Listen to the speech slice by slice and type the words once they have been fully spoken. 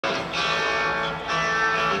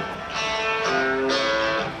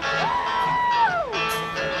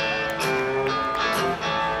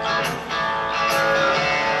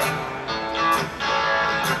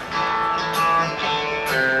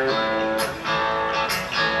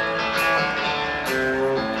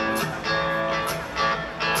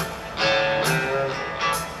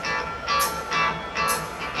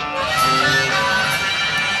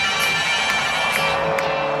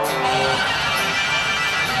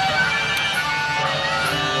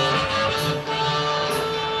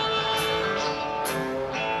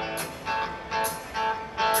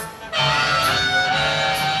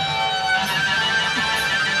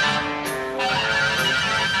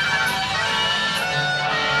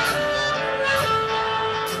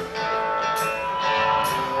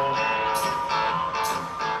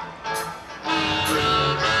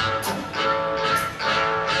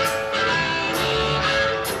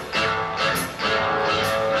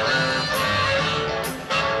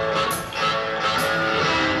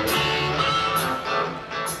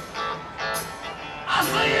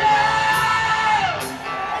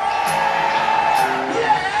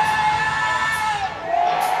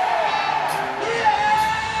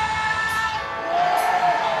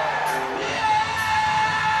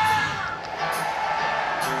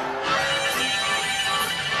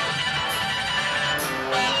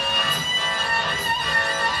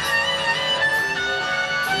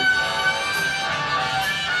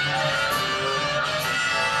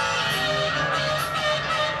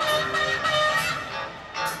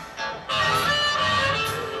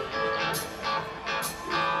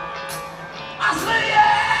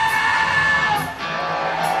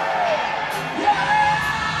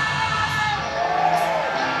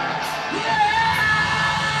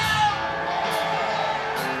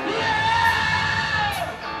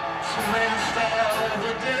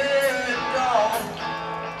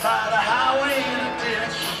by the highway in a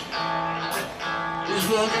ditch. He's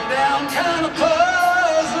looking down, kind of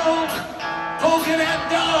puzzled, poking that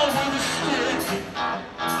dog with a stick.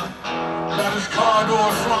 Got his car door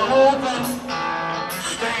flung open,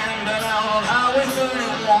 standing out on Highway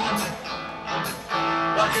 31.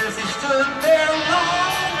 Like if he stood there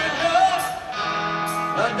long enough,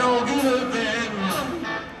 that dog would have been.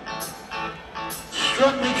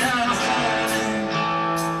 Struck me kind of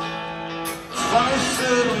funny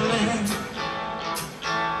suddenly,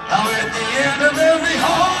 how at the end of every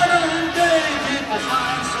hard-earned day, people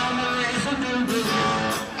find some reason to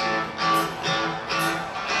believe.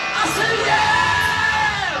 I say, yeah!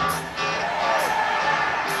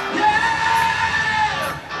 Yeah!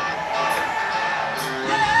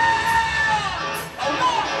 Yeah! I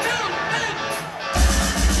want to think.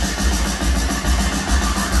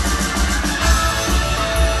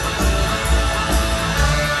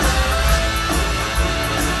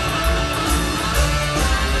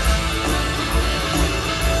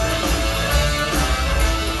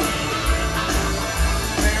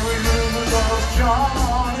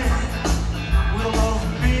 Johnny, we love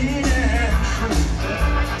being true.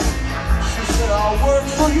 She said, I'll work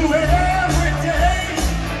for you every day,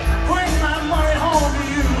 bring my money home to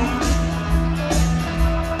you.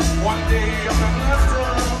 One day I've been left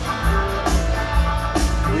up,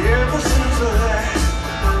 ever since that.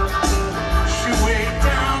 She weighed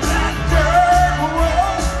down that dirt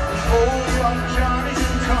road, old young Johnny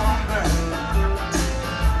didn't come back.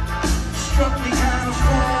 Struck me kind of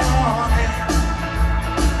funny.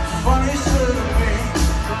 Funny said to me,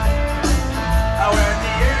 how at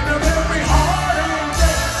the end of every hard-earned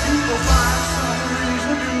day, people find some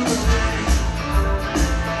reason to believe.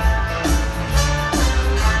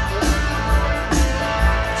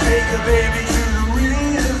 Take a baby to the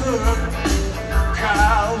river,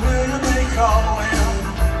 Kyle, William, they call him.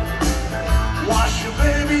 Wash your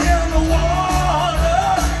baby in the water,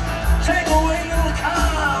 take away little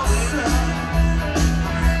Kyle's sin.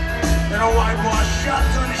 And a whitewash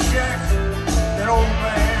shotgun shack, that old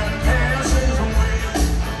man passes away.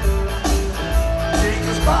 Take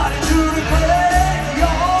his body to the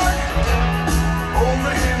graveyard,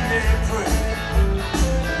 over him they pray.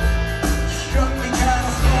 Struck me kind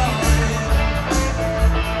of funny,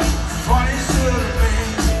 funny sort of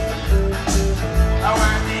thing. How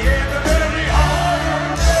at the end of every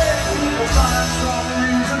hard-earned day, people find some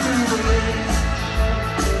reason to believe.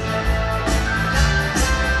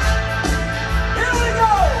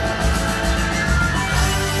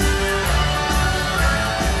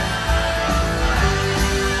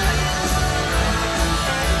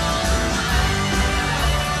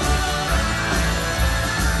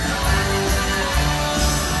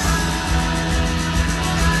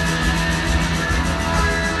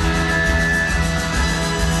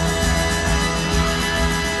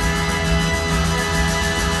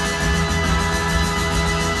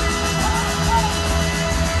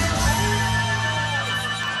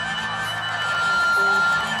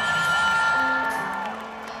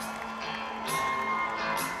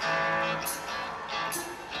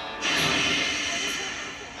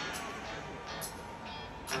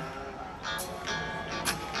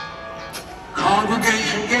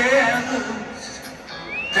 Congregation gathers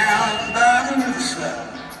down by the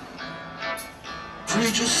riverside.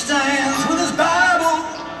 Preacher stands with his Bible,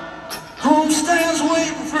 groom stands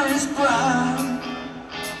waiting for his bride.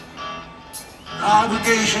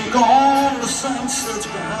 Congregation gone, the sun sets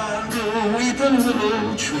behind a weeping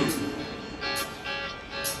willow tree.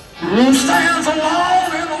 Groom stands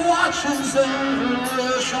alone and watches them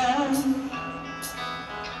rush on.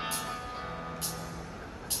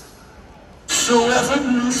 So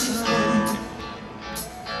effortlessly,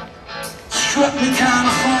 struck me kind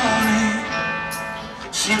of funny,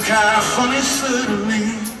 seemed kind of funny suddenly.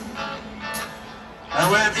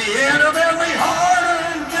 And at the end of every heart